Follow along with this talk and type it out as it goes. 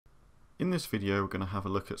In this video we're going to have a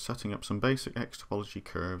look at setting up some basic X-Topology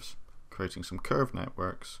curves, creating some curve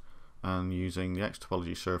networks, and using the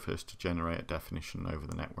X-Topology surface to generate a definition over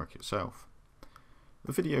the network itself.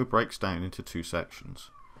 The video breaks down into two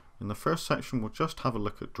sections. In the first section we'll just have a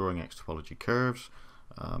look at drawing X-Topology curves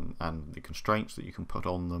and the constraints that you can put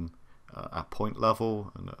on them at point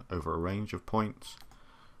level and over a range of points.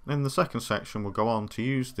 And in the second section we'll go on to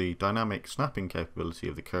use the dynamic snapping capability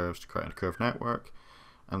of the curves to create a curve network,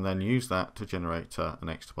 and then use that to generate an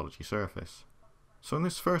X-Topology surface. So in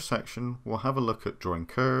this first section we'll have a look at drawing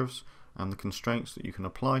curves and the constraints that you can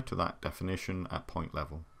apply to that definition at point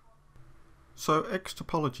level. So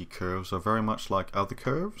X-Topology curves are very much like other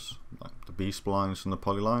curves, like the B-splines and the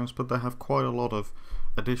polylines, but they have quite a lot of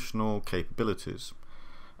additional capabilities.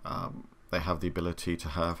 They have the ability to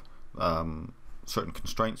have certain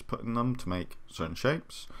constraints put in them to make certain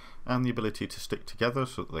shapes, and the ability to stick together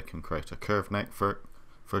so that they can create a curve network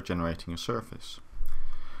for generating a surface.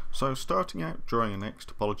 So starting out drawing an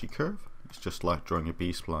X-Topology curve, it's just like drawing a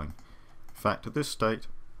B-spline. In fact, at this state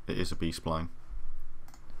it is a B-spline.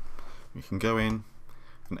 We can go in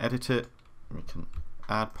and edit it, we can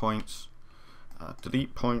add points,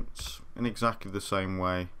 delete points in exactly the same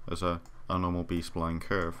way as a normal B-spline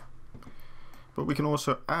curve. But we can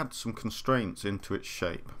also add some constraints into its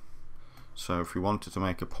shape. So if we wanted to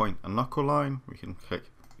make a point and knuckle line, we can click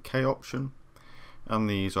the K option, and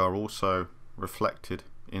these are also reflected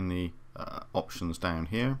in the options down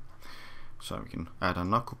here. So we can add a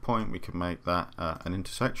knuckle point, we can make that an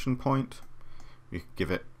intersection point, we can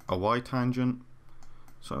give it a Y tangent.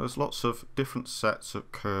 So there's lots of different sets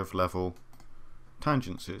of curve level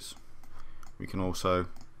tangencies. We can also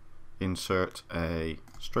insert a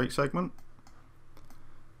straight segment.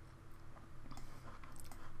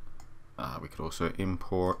 We could also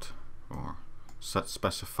import or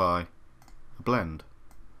specify a blend.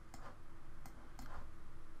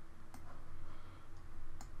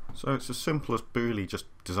 So it's as simple as really just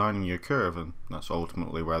designing your curve, and that's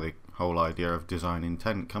ultimately where the whole idea of design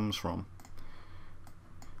intent comes from.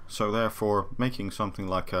 So therefore, making something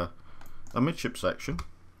like a midship section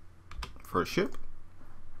for a ship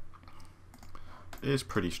is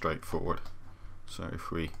pretty straightforward. So if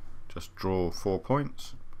we just draw 4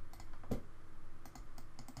 points,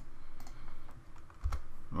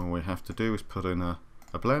 all we have to do is put in a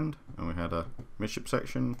blend, and we had a midship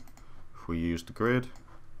section. If we use the grid,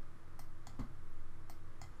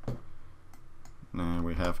 now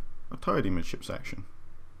we have a tidy midship section.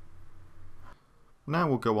 Now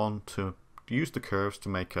we'll go on to use the curves to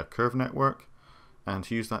make a curve network, and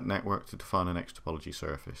to use that network to define an X-Topology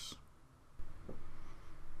surface.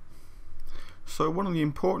 So one of the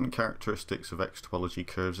important characteristics of X-Topology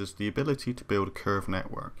curves is the ability to build a curve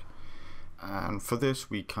network. And for this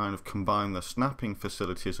we kind of combine the snapping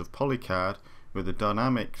facilities of PolyCAD with the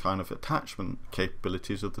dynamic kind of attachment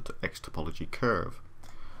capabilities of the X-Topology curve.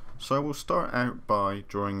 So we'll start out by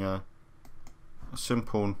drawing a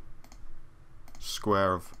simple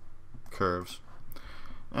square of curves,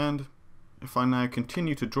 and if I now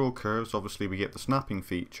continue to draw curves, obviously we get the snapping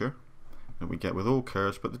feature that we get with all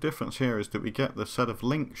curves, but the difference here is that we get the set of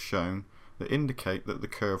links shown that indicate that the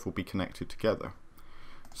curve will be connected together.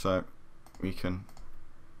 So we can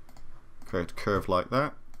create a curve like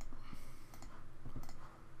that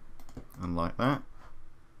and like that.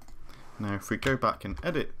 Now if we go back and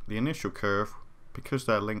edit the initial curve, because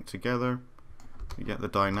they're linked together, we get the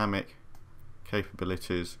dynamic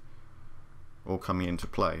capabilities all coming into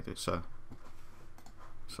play. It's a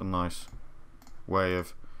nice way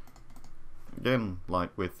of, again,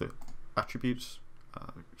 like with the attributes,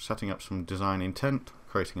 setting up some design intent,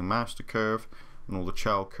 creating a master curve, and all the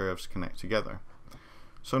child curves connect together.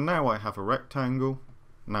 So now I have a rectangle.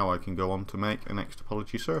 Now I can go on to make an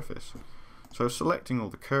X-Topology surface. So selecting all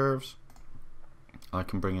the curves, I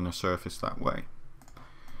can bring in a surface that way.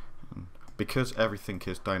 And because everything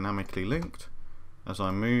is dynamically linked, as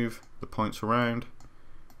I move the points around,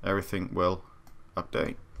 everything will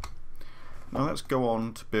update. Now let's go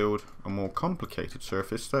on to build a more complicated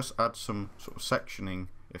surface. Let's add some sort of sectioning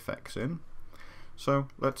effects in. So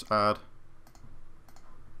let's add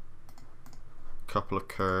a couple of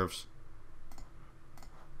curves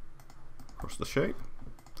across the shape.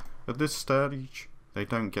 At this stage they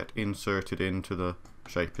don't get inserted into the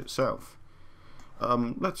shape itself.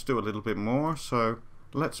 Let's do a little bit more. So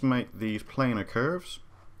let's make these planar curves.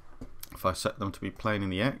 If I set them to be plane in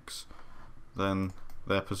the X, then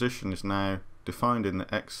their position is now defined in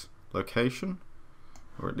the X location,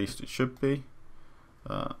 or at least it should be.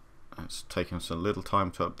 It's taken us a little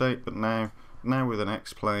time to update, but now with an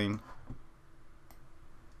X plane,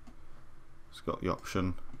 it's got the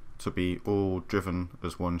option to be all driven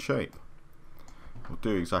as one shape. We'll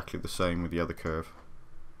do exactly the same with the other curve.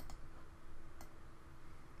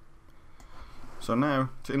 So now,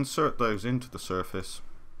 to insert those into the surface,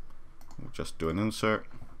 we'll just do an insert.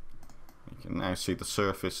 You can now see the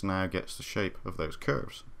surface now gets the shape of those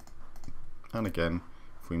curves. And again,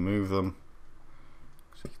 if we move them,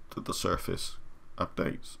 see that the surface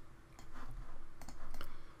updates.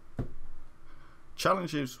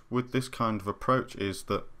 Challenges with this kind of approach is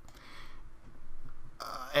that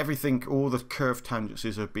all the curved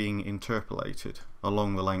tangencies are being interpolated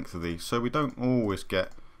along the length of these, so we don't always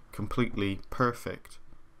get completely perfect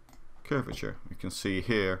curvature. You can see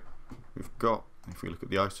here we've got, if we look at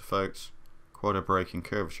the isophotes, quite a break in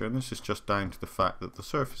curvature, and this is just down to the fact that the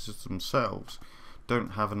surfaces themselves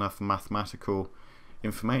don't have enough mathematical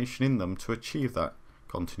information in them to achieve that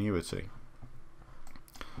continuity.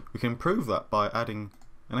 We can improve that by adding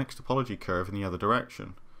an X-Topology curve in the other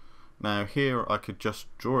direction. Now here I could just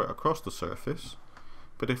draw it across the surface,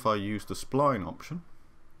 but if I use the spline option,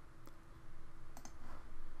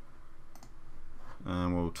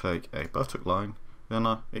 and we'll take a buttock line, then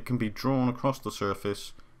it can be drawn across the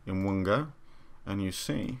surface in one go, and you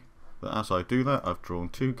see that as I do that, I've drawn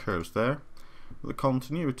two curves there. The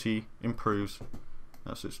continuity improves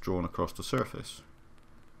as it's drawn across the surface.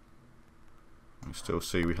 You still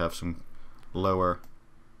see we have some lower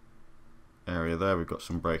area there, we've got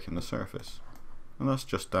some break in the surface, and that's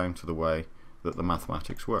just down to the way that the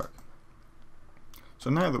mathematics work. So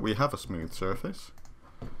now that we have a smooth surface,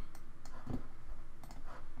 we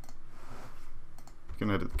can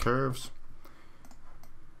edit the curves.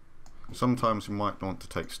 Sometimes we might want to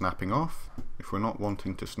take snapping off if we're not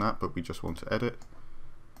wanting to snap but we just want to edit.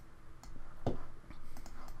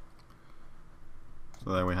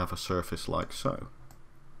 So there we have a surface like so.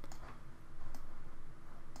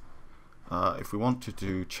 If we wanted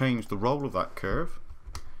to change the role of that curve,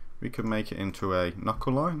 we can make it into a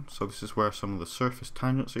knuckle line. So this is where some of the surface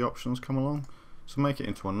tangency options come along. So make it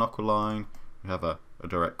into a knuckle line. We have a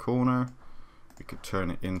direct corner. We could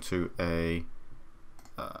turn it into a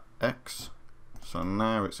X. So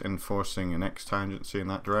now it's enforcing an X tangency in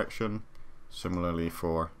that direction. Similarly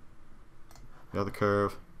for the other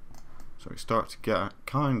curve. So we start to get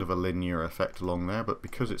kind of a linear effect along there, but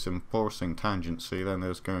because it's enforcing tangency, then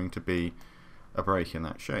there's going to be a break in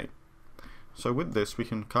that shape. So with this we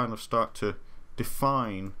can kind of start to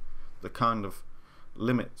define the kind of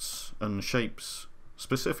limits and shapes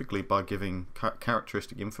specifically by giving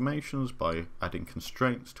characteristic informations, by adding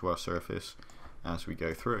constraints to our surface as we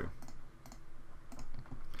go through.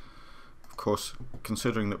 Of course,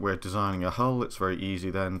 considering that we're designing a hull, it's very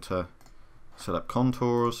easy then to set up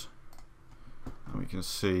contours, and we can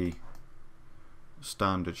see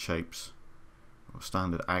standard shapes or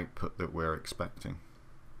standard output that we're expecting.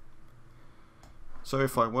 So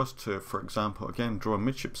if I was to, for example, again draw a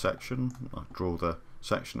midship section, I draw the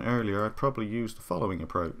section earlier, I'd probably use the following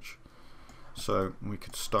approach. So we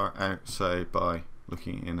could start out, say, by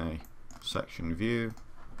looking in a section view.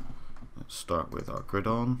 Let's start with our grid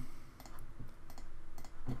on.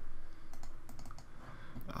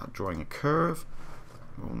 Drawing a curve.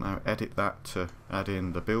 We'll now edit that to add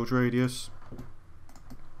in the build radius.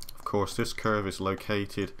 Of course, this curve is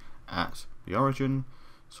located at the origin,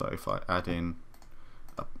 so if I add in,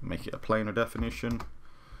 make it a planar definition,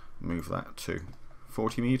 move that to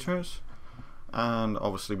 40 meters, and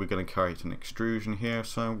obviously we're going to create an extrusion here,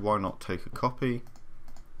 so why not take a copy.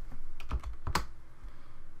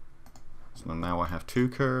 So now I have two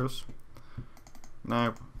curves.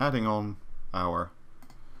 Now adding on our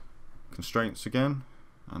constraints again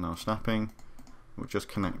and our snapping, we'll just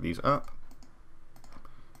connect these up.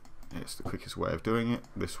 It's the quickest way of doing it,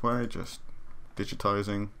 this way, just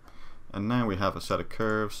digitizing. And now we have a set of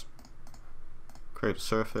curves. Create a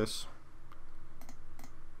surface.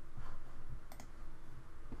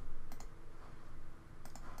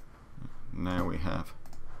 Now we have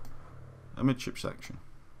a midship section.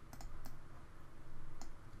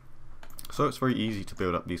 So it's very easy to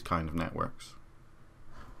build up these kind of networks.